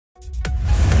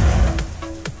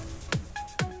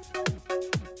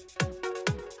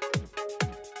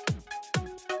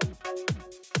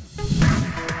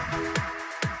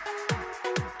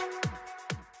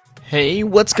Hey,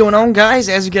 what's going on, guys?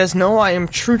 As you guys know, I am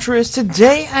TrueTriz.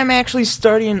 Today, I'm actually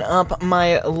starting up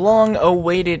my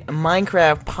long-awaited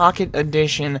Minecraft Pocket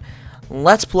Edition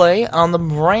Let's Play on the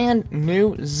brand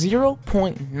new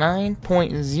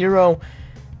 0.9.0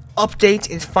 update.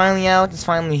 It's finally out, it's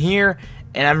finally here,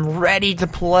 and I'm ready to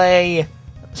play.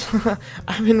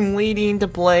 I've been waiting to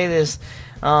play this.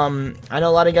 I know a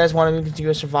lot of guys wanted me to do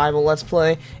a survival Let's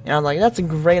Play, and I'm like, that's a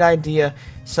great idea.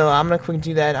 So I'm gonna quick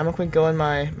do that. I'm gonna quick go in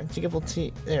my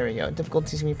difficulty. There we go.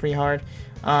 Difficulty's gonna be pretty hard.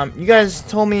 You guys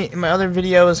told me in my other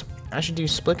videos I should do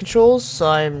split controls, so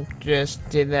I just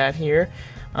did that here.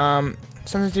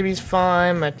 Sensitivity's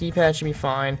fine. My D-pad should be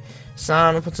fine.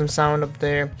 Sound, I'll put some sound up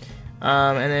there.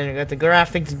 And then we got the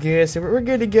graphics good, so we're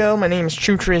good to go. My name is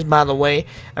TrueTriz, by the way,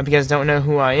 if you guys don't know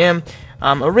who I am.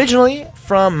 Originally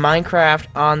from Minecraft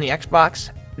on the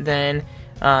Xbox, then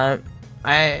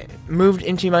I moved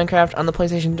into Minecraft on the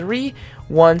PlayStation 3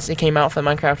 once it came out for the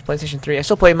Minecraft PlayStation 3. I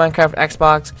still play Minecraft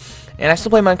Xbox, and I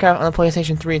still play Minecraft on the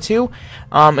PlayStation 3 too.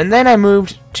 And then I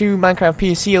moved to Minecraft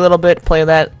PC a little bit, play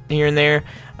that here and there,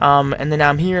 and then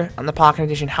I'm here on the Pocket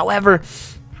Edition. However,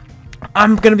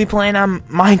 I'm going to be playing on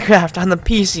Minecraft on the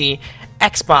PC,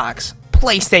 Xbox,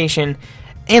 PlayStation,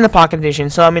 and the Pocket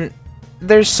Edition. So, I mean,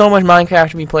 there's so much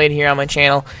Minecraft to be played here on my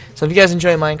channel. So if you guys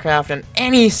enjoy Minecraft on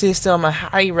any system, I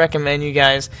highly recommend you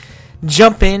guys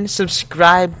jump in,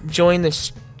 subscribe, join the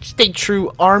Stay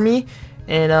True Army,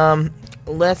 and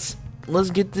let's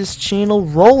get this channel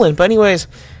rolling. But anyways,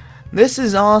 this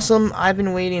is awesome. I've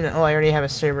been waiting. Oh, I already have a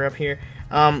server up here.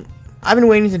 I've been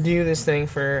waiting to do this thing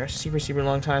for a super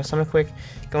long time. So I'm gonna quick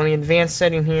go in the advanced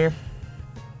setting here.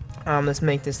 Let's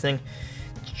make this thing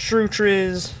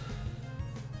TrueTriz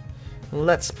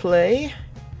Let's Play,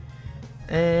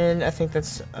 and I think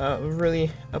that's really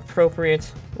appropriate.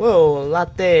 Whoa,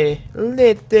 latte.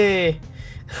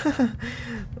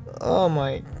 Oh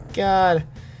my god,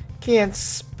 can't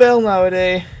spell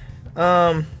nowadays.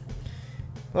 Well,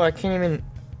 I can't even.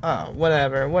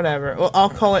 Whatever. Well,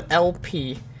 I'll call it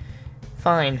LP.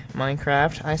 Fine,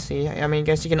 Minecraft. I see. I mean, I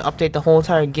guess you can update the whole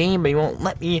entire game, but you won't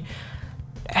let me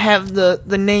have the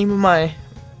name of my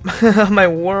my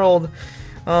world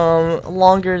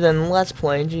longer than Let's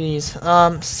Play.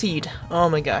 Jeez. Seed. Oh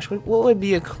my gosh. What would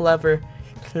be a clever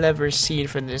seed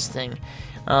for this thing?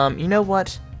 You know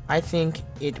what? I think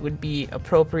it would be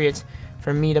appropriate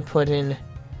for me to put in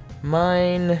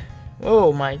mine.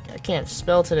 Oh my! I can't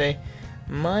spell today.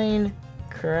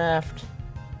 Minecraft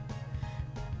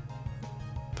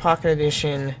Pocket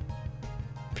Edition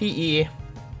PE,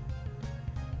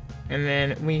 and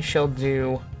then we shall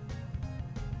do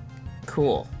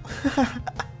cool.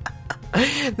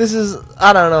 This is,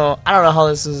 I don't know how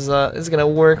this is gonna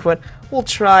work, but we'll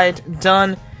try it.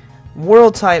 Done.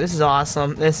 World type. This is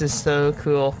awesome. This is so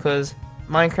cool because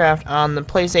Minecraft on the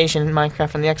PlayStation,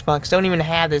 Minecraft on the Xbox don't even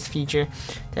have this feature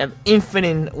to have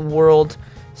infinite world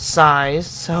size.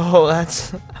 So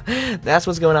that's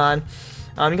what's going on.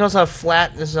 You can also have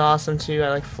flat. This is awesome too. I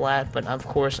like flat, but of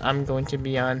course I'm going to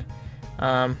be on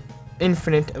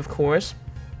infinite, of course.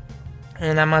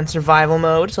 And I'm on survival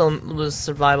mode, so it was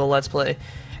survival Let's Play.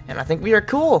 And I think we are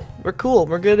cool. We're cool.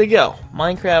 We're good to go.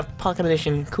 Minecraft Pocket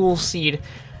Edition, cool seed.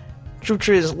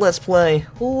 TrueTriz Let's Play.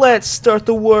 Let's start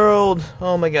the world.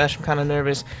 Oh my gosh, I'm kind of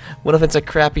nervous. What if it's a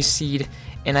crappy seed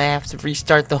and I have to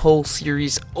restart the whole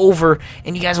series over,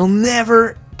 and you guys will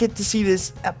never get to see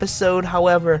this episode?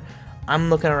 However, I'm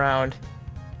looking around,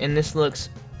 and this looks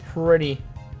pretty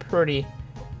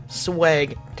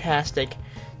swag-tastic.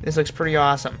 This looks pretty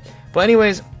awesome. But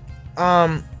anyways,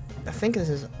 I think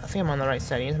I'm on the right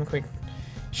settings. I'm gonna quick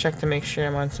check to make sure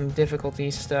I'm on some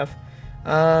difficulty stuff.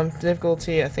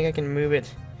 Difficulty, I think I can move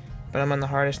it, but I'm on the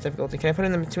hardest difficulty. Can I put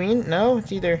it in between? No,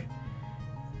 it's either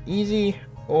easy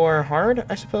or hard,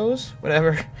 I suppose.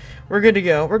 Whatever. We're good to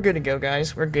go. We're good to go,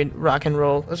 guys. We're good. Rock and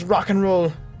roll. Let's rock and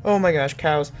roll. Oh my gosh,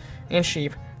 cows and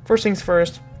sheep. First things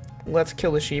first, let's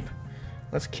kill the sheep.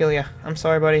 Let's kill ya. I'm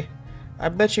sorry, buddy. I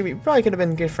bet you we probably could have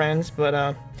been good friends,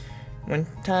 but when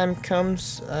time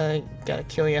comes, I gotta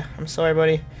kill ya. I'm sorry,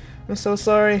 buddy. I'm so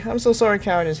sorry. I'm so sorry,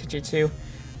 cow. I just hit you too.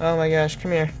 Oh my gosh,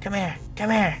 come here. Come here.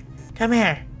 Come here. Come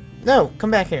here. No,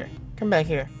 come back here. Come back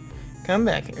here. Come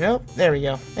back here. Nope, there we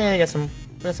go. And I got some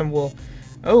wool.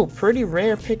 Oh, pretty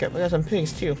rare pickup. I got some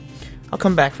pigs too. I'll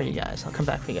come back for you guys.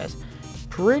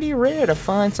 Pretty rare to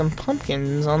find some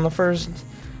pumpkins on the first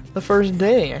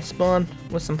day. I spawned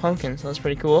with some pumpkins, so that's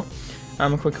pretty cool.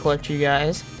 I'm gonna quick collect you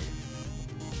guys,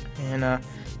 and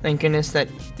thank goodness that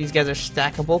these guys are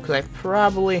stackable, because I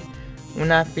probably would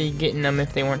not be getting them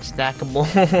if they weren't stackable.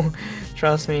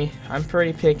 Trust me, I'm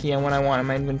pretty picky on what I want in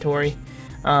my inventory.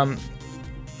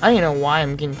 I don't know why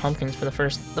I'm getting pumpkins for the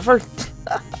first.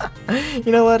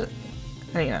 You know what?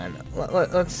 Hang on.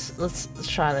 Let's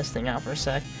try this thing out for a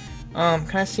sec.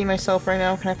 Can I see myself right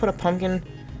now? Can I put a pumpkin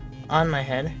on my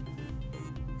head?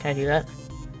 Can I do that?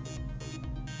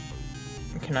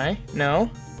 Can I? No.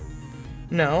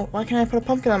 No. Why can't I put a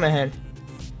pumpkin on my head?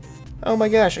 Oh my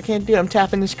gosh, I can't do it. I'm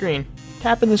tapping the screen.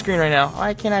 Tapping the screen right now.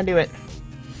 Why can't I do it?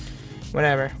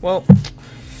 Whatever. Well,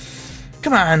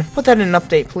 come on. Put that in an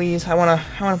update, please. I wanna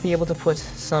be able to put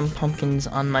some pumpkins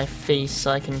on my face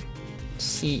so I can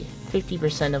see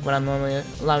 50% of what I'm normally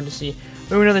allowed to see.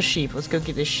 Oh, another sheep. Let's go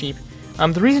get this sheep.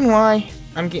 The reason why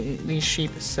I'm getting these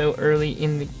sheep so early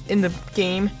in the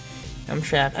game, I'm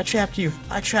trapped. I trapped you.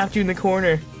 I trapped you in the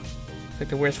corner. It's like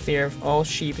the worst fear of all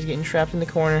sheep is getting trapped in the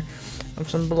corner of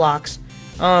some blocks.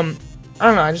 I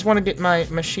don't know. I just want to get my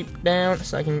sheep down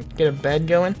so I can get a bed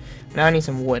going. Now I need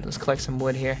some wood. Let's collect some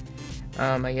wood here.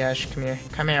 Oh my gosh, come here.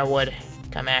 Come here, wood.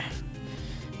 Come here.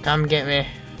 Come get me.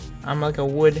 I'm like a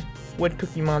wood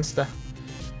cookie monster.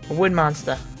 A wood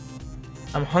monster.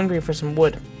 I'm hungry for some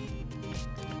wood.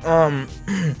 I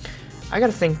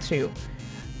gotta think too.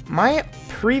 My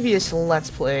previous Let's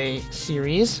Play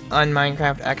series on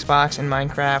Minecraft Xbox and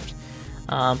Minecraft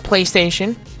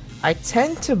PlayStation, I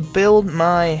tend to build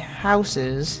my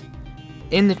houses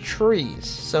in the trees,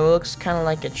 so it looks kind of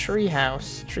like a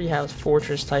treehouse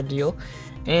fortress type deal.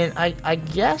 And I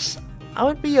guess I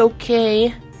would be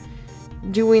okay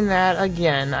doing that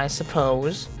again, I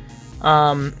suppose.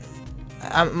 I'm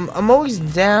always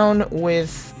down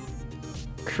with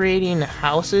creating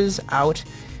houses out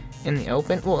in the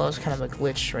open. Well, that was kind of a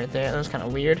glitch right there. That was kind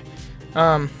of weird.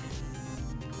 I'll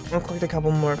collect a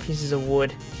couple more pieces of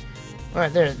wood.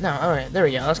 Alright, there. No, alright, there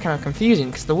we go. That was kind of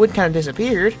confusing because the wood kind of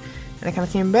disappeared and it kind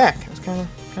of came back. It was kind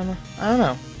of, I don't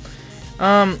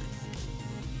know.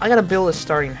 I gotta build a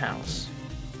starting house.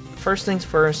 First things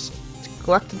first,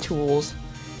 collect the tools,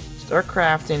 start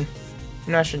crafting.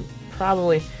 You know, I should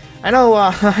probably. I know.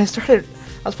 I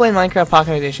was playing Minecraft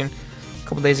Pocket Edition a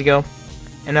couple days ago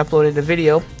and uploaded a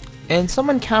video, and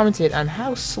someone commented on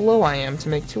how slow I am to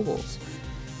make tools.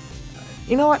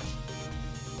 You know what?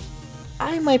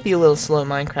 I might be a little slow in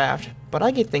Minecraft, but I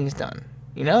get things done.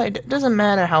 You know, it doesn't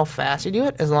matter how fast you do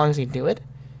it, as long as you do it.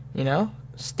 You know,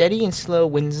 steady and slow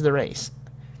wins the race.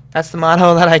 That's the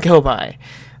motto that I go by.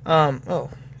 Oh,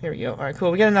 here we go. Alright,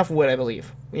 cool. We got enough wood, I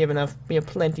believe. We have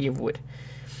plenty of wood.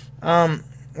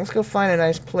 Let's go find a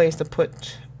nice place to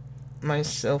put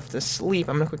myself to sleep.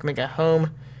 I'm gonna quick make a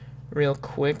home real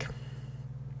quick.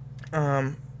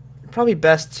 Probably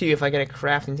best too if I get a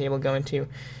crafting table going too.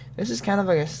 This is kind of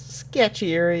like a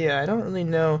sketchy area. I don't really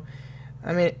know.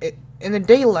 I mean, in the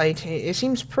daylight, it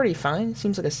seems pretty fine. It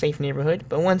seems like a safe neighborhood.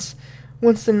 But once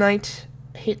the night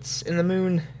hits and the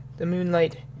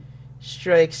moonlight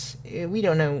strikes, we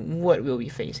don't know what we'll be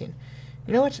facing.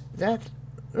 You know what? That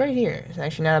right here is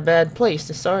actually not a bad place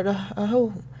to start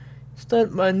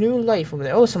start a new life over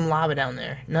there. Oh, some lava down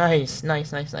there. Nice. I'm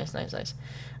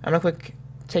gonna quick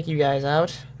take you guys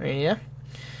out right here.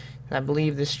 I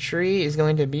believe this tree is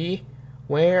going to be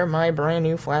where my brand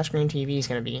new flat screen TV is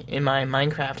going to be, in my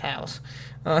Minecraft house.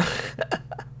 I'm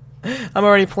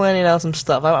already planning out some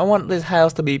stuff. I want this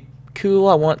house to be cool.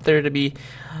 I want there to be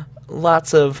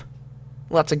lots of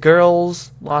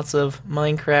girls, lots of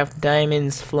Minecraft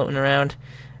diamonds floating around,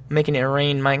 making it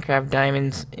rain Minecraft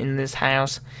diamonds in this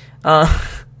house.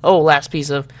 Oh, last piece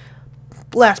of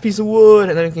wood,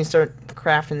 and then we can start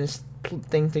crafting this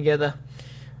thing together.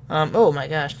 Oh my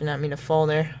gosh, did not mean to fall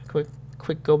there.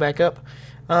 Quick go back up.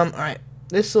 Alright,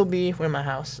 this will be where my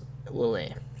house will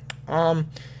lay. I'm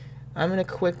gonna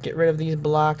quick get rid of these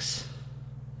blocks.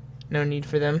 No need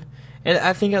for them. And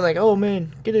I think I'm like, oh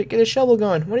man, get a shovel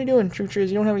going. What are you doing, TrueTriz?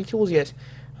 You don't have any tools yet.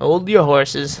 Hold your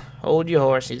horses,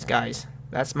 guys.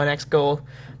 That's my next goal.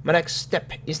 My next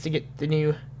step is to get the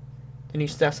new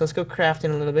stuff. So let's go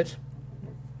crafting a little bit.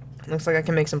 Looks like I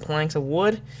can make some planks of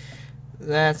wood.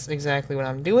 That's exactly what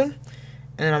I'm doing. And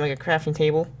then I'll make a crafting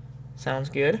table. Sounds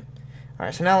good.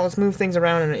 Alright, so now let's move things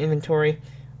around in the inventory.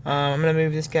 I'm going to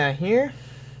move this guy here.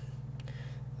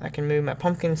 I can move my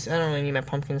pumpkins. I don't really need my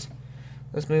pumpkins.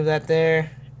 Let's move that there.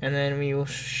 And then we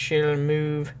shall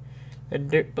move the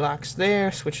dirt blocks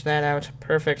there. Switch that out.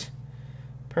 Perfect.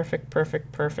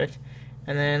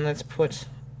 And then let's put...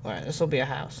 Alright, this will be a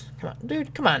house. Come on.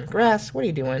 Dude, come on. Grass, what are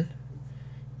you doing?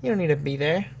 You don't need to be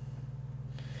there.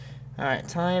 Alright,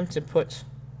 time to put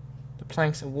the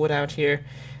planks of wood out here.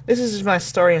 This is just my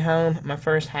starting home, my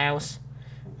first house.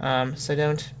 So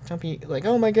don't be like,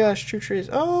 oh my gosh, TrueTriz.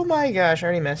 Oh my gosh, I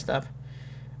already messed up.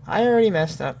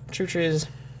 TrueTriz,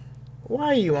 why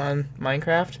are you on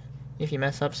Minecraft if you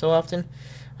mess up so often?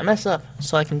 I mess up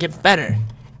so I can get better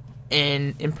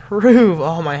and improve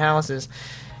all my houses.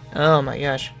 Oh my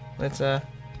gosh. Let's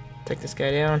take this guy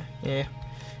down. Yeah.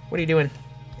 What are you doing?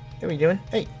 What are you doing?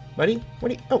 Hey, buddy.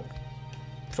 What are you? Oh,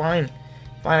 fine.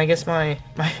 Fine. I guess my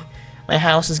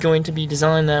house is going to be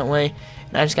designed that way.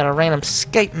 And I just got a random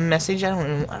Skype message. I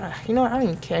don't even, you know what? I don't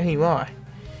even care who you are.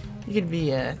 You could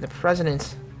be the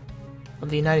president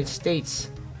of the United States.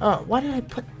 Oh, why did I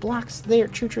put blocks there,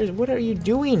 TrueTriz? What are you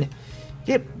doing?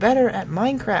 Get better at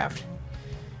Minecraft.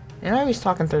 And I always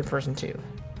talk in third person too,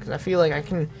 because I feel like I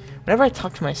can. Whenever I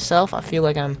talk to myself, I feel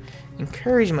like I'm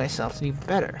encouraging myself to do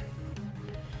better.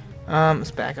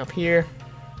 Let's back up here,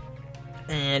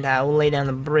 and we'll lay down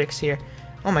the bricks here.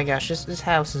 Oh my gosh, this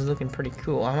house is looking pretty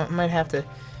cool. I might have to.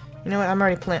 You know what? I'm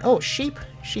already playing. Oh, sheep,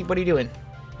 sheep. What are you doing?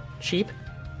 Sheep,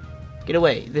 get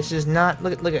away. This is not.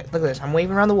 Look at this. I'm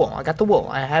waving around the wall. I got the wool.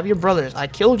 I have your brothers. I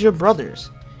killed your brothers.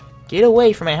 Get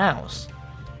away from my house.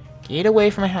 Get away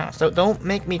from my house. Don't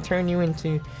make me turn you into.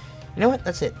 You know what?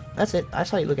 That's it. That's it. I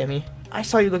saw you look at me. I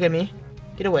saw you look at me.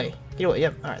 Get away. Get away.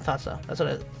 Yep. All right. Thought so.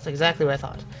 That's exactly what I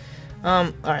thought.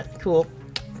 All right. Cool.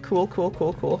 Cool. Cool.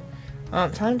 Cool. Cool.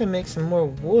 Time to make some more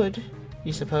wood.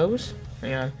 You suppose?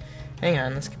 Hang on. Hang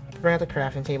on. Let's bring out the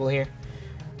crafting table here.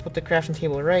 Put the crafting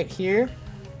table right here.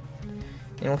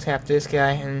 And we'll tap this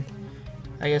guy. And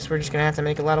I guess we're just gonna have to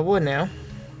make a lot of wood now.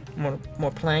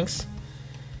 More planks.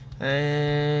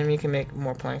 And we can make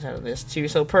more planks out of this too.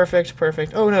 So perfect,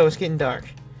 perfect. Oh no, it's getting dark.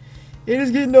 It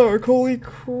is getting dark. Holy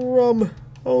crumb.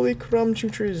 Holy crumb,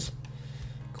 TrueTriz.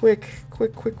 Quick,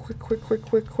 quick, quick, quick, quick, quick,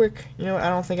 quick, quick. You know what? I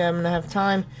don't think I'm gonna have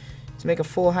time to make a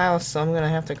full house, so I'm gonna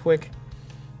have to quick.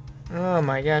 Oh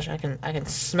my gosh, I can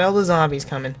smell the zombies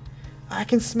coming. I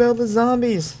can smell the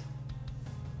zombies.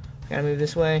 Gotta move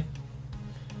this way.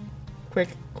 Quick,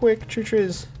 quick,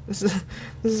 TrueTriz. This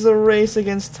is a race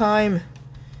against time.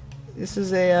 This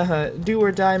is a do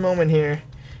or die moment here,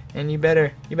 and you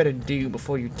better do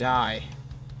before you die.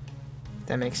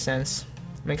 That makes sense.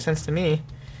 Makes sense to me.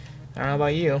 I don't know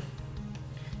about you.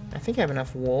 I think I have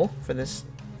enough wool for this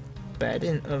bed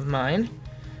of mine.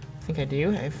 I think I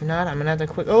do. If not, I'm gonna have to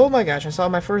quick. Oh my gosh! I saw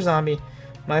my first zombie.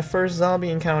 My first zombie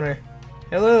encounter.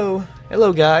 Hello,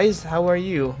 hello guys. How are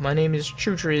you? My name is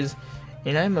TrueTriz,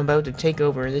 and I'm about to take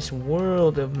over this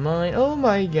world of mine. Oh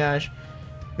my gosh!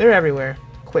 They're everywhere.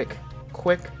 Quick,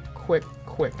 quick, quick,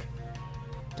 quick.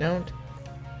 Don't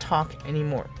talk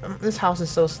anymore. This house is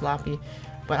so sloppy,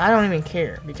 but I don't even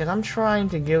care because I'm trying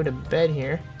to go to bed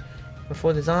here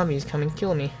before the zombies come and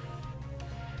kill me.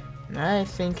 And I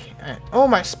think... oh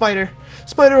my spider!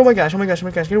 Spider! Oh my gosh! Oh my gosh! Oh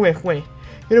my gosh! Get away! Away!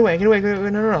 Get away! Get away! Get away!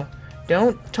 No! No! No!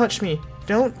 Don't touch me!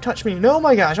 Don't touch me! No! Oh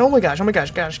my gosh! Oh my gosh! Oh my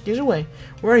gosh! Gosh! Get away!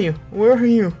 Where are you? Where are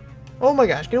you? Oh my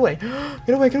gosh! Get away! Get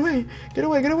away! Get away! Get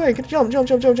away! Get away! Jump! Jump!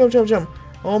 Jump! Jump! Jump! Jump! Jump!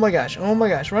 Oh my gosh, oh my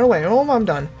gosh, run away. Oh, I'm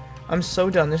done. I'm so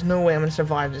done. There's no way I'm gonna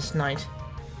survive this night.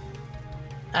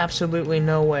 Absolutely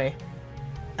no way.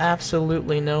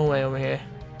 Absolutely no way over here.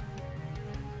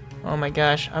 Oh my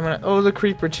gosh, I'm gonna... oh, the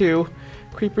creeper too.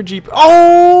 Creeper jeep.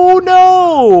 Oh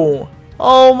no!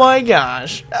 Oh my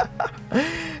gosh.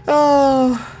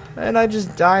 Oh, and I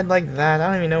just died like that. I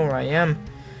don't even know where I am.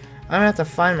 I'm gonna have to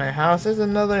find my house. There's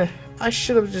another... I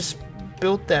should have just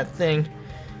built that thing.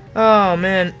 Oh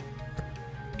man.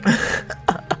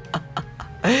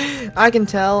 I can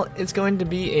tell it's going to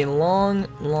be a long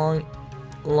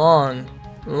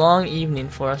evening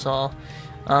for us all.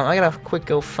 I gotta quick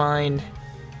go find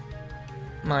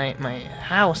my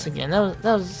house again. That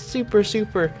was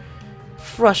super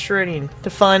frustrating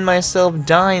to find myself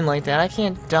dying like that. I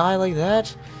can't die like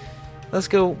that. Let's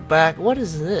go back. What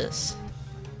is this?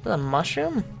 Is that a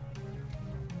mushroom?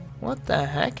 What the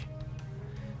heck?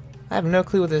 I have no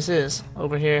clue what this is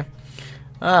over here.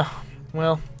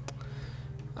 Well,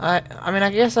 I mean, I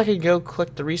guess I could go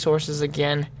click the resources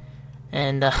again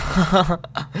and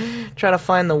try to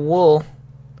find the wool,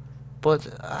 but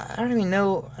I don't even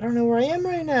know. I don't know where I am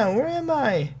right now. Where am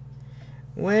I?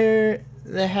 Where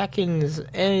the heckins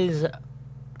is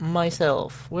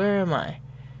myself? Where am I?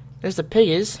 There's the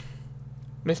piggies,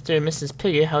 Mr. and Mrs.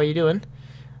 Piggy. How are you doing?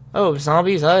 Oh,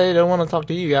 zombies! I don't want to talk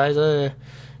to you guys.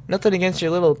 Nothing against your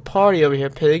little party over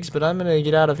here, pigs, but I'm gonna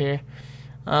get out of here.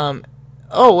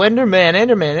 Oh,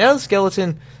 Enderman, oh,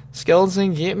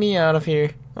 skeleton, get me out of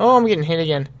here. Oh, I'm getting hit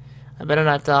again. I better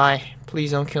not die.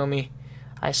 Please don't kill me.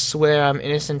 I swear I'm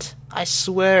innocent. I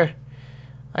swear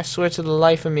to the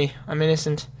life of me, I'm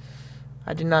innocent.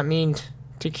 I did not mean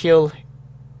to kill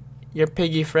your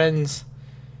piggy friends.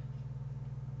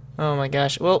 Oh my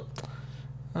gosh, well,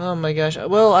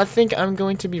 I think I'm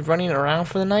going to be running around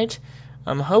for the night.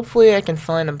 Hopefully I can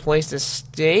find a place to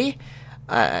stay.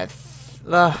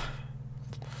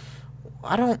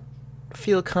 I don't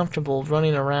feel comfortable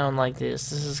running around like this.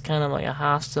 This is kind of like a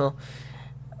hostile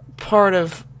part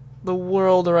of the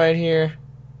world right here.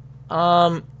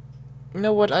 You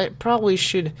know what? I probably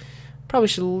should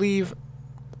leave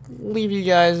you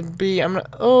guys be. I'm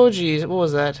not. Oh, jeez. What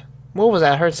was that? What was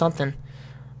that? I heard something.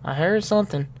 I heard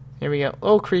something. Here we go.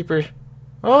 Oh, creeper.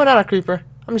 Oh, not a creeper.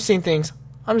 I'm just seeing things.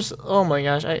 Oh my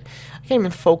gosh. I can't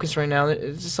even focus right now.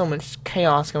 There's just so much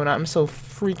chaos going on. I'm so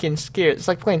freaking scared. It's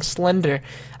like playing Slender.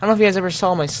 I don't know if you guys ever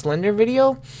saw my Slender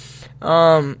video.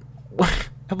 I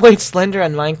played Slender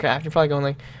on Minecraft. You're probably going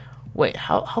like, wait,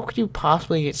 how could you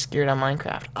possibly get scared on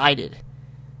Minecraft? I did.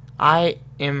 I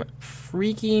am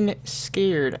freaking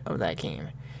scared of that game.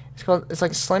 It's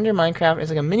like Slender Minecraft. It's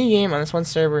like a mini game on this one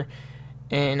server,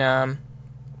 and a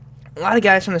lot of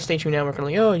guys from the Stay True Network are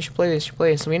like, oh, you should play this, you should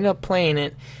play this. So we ended up playing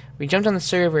it. We jumped on the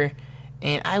server,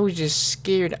 and I was just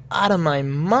scared out of my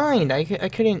mind. I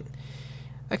couldn't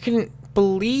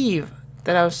believe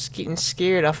that I was getting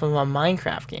scared off of a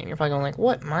Minecraft game. You're probably going like,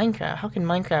 what, Minecraft? How can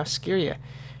Minecraft scare you?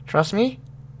 Trust me,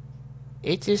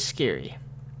 it is scary.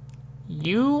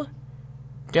 You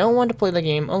don't want to play the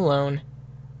game alone,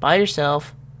 by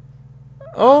yourself.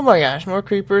 Oh my gosh, more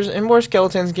creepers and more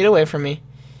skeletons. Get away from me.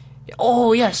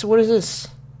 Oh yes, what is this?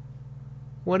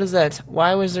 What is that?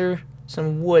 Why was there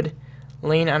some wood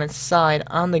laying on its side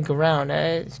on the ground?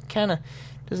 It kind of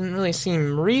doesn't really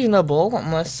seem reasonable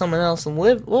unless someone else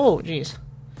lived. Whoa, jeez.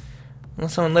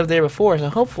 Unless someone lived there before, so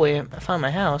hopefully I found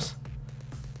my house.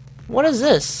 What is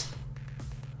this?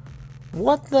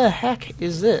 What the heck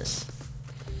is this?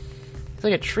 It's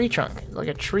like a tree trunk. Like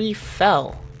a tree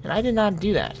fell. And I did not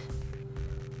do that.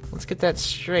 Let's get that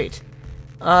straight.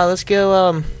 Let's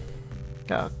go,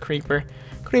 oh, creeper.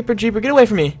 Creeper jeeper, get away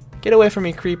from me. Get away from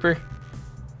me, creeper.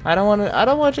 I don't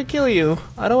want to kill you.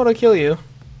 I don't want to kill you.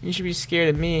 You should be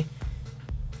scared of me.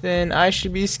 Then I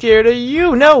should be scared of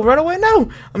you. No, run away, no!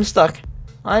 I'm stuck.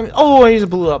 Oh, I just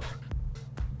blew up.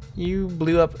 You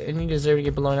blew up and you deserve to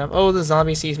get blown up. Oh, the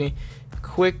zombie sees me.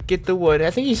 Quick, get the wood. I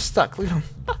think he's stuck. Look at him.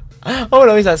 Oh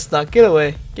no, he's not stuck. Get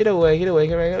away. Get away. Get away.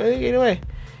 Get away. Get away.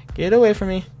 Get away from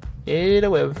me. Get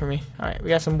away from me. Alright, we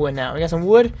got some wood now. We got some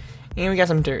wood and we got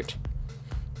some dirt.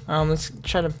 Let's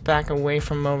try to back away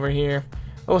from over here.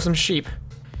 Oh, some sheep.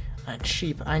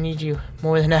 Sheep, I need you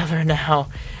more than ever now.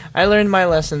 I learned my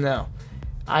lesson though.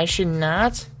 I should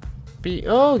not be.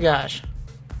 Oh gosh.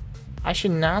 I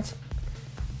should not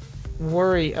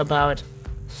worry about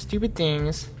stupid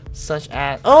things such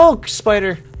as. Oh,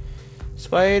 spider.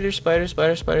 Spider, spider,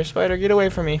 spider, spider, spider, get away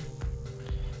from me.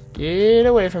 Get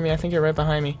away from me. I think you're right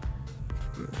behind me.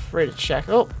 I'm afraid to check.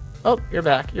 Oh, you're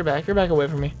back. You're back. You're back away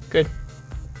from me. Good.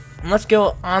 And let's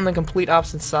go on the complete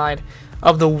opposite side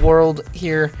of the world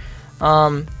here.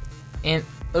 And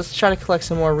let's try to collect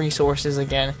some more resources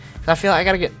again. I feel like I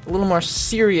gotta get a little more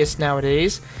serious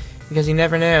nowadays. Because you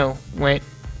never know when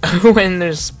when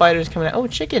there's spiders coming out. Oh,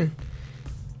 chicken.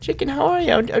 Chicken, how are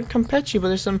you? I'd come pet you, but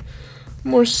there's some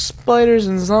more spiders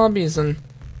and zombies and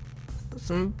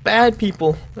some bad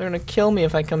people. They're gonna kill me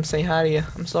if I come say hi to you.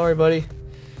 I'm sorry, buddy.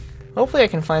 Hopefully I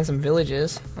can find some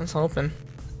villages. I was hoping.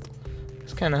 I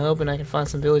was kinda hoping I can find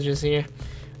some villages here.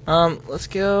 Let's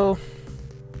go.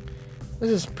 This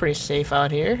is pretty safe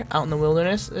out here, out in the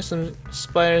wilderness. There's some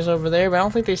spiders over there, but I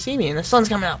don't think they see me. And the sun's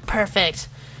coming out. Perfect.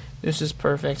 This is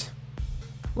perfect.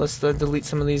 Let's delete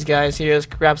some of these guys here. Let's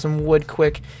grab some wood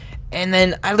quick. And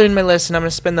then I learned my lesson. I'm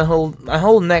gonna spend my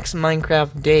whole next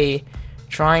Minecraft day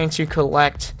trying to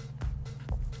collect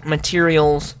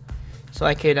materials so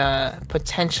I could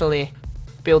potentially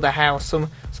build a house.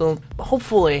 So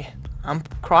hopefully, I'm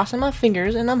crossing my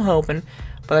fingers and I'm hoping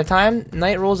by the time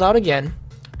night rolls out again,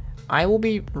 I will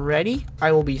be ready.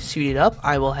 I will be suited up.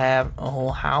 I will have a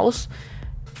whole house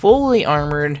fully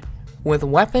armored with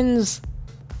weapons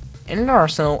and an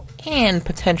arsenal and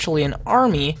potentially an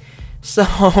army. So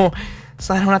I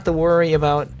don't have to worry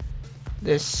about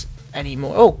this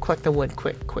anymore. Oh, collect the wood,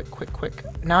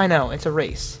 quick. Now I know, it's a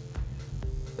race.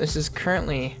 We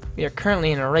are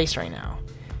currently in a race right now.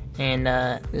 And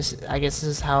I guess this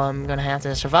is how I'm gonna have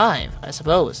to survive, I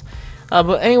suppose.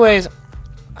 But anyways,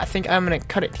 I think I'm gonna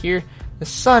cut it here. The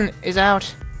sun is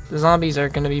out. The zombies are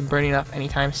gonna be burning up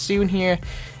anytime soon here.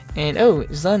 And oh,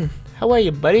 Zun, how are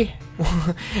you, buddy?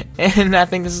 And I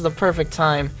think this is the perfect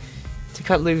time to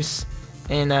cut loose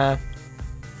and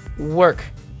work.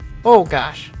 Oh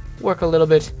gosh, work a little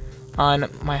bit on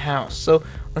my house. So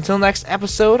until next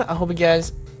episode, I hope you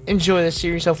guys enjoy this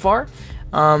series so far.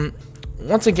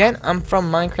 Once again, I'm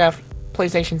from Minecraft,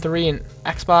 PlayStation 3, and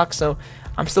Xbox, so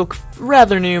I'm still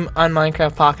rather new on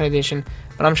Minecraft Pocket Edition,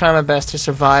 but I'm trying my best to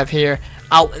survive here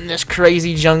out in this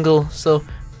crazy jungle. So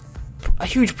a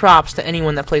huge props to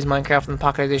anyone that plays Minecraft in the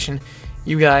Pocket Edition.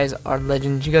 You guys are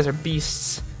legends. You guys are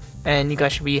beasts, and you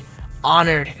guys should be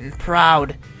honored and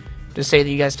proud to say that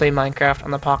you guys play Minecraft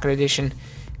on the Pocket Edition,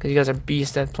 because you guys are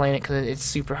beasts at playing it, because it's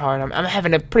super hard. I'm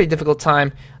having a pretty difficult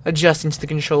time adjusting to the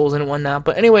controls and whatnot.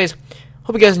 But anyways,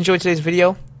 hope you guys enjoyed today's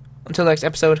video. Until next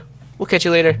episode, we'll catch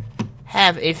you later.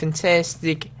 Have a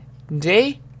fantastic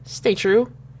day. Stay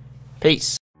true.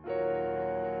 Peace.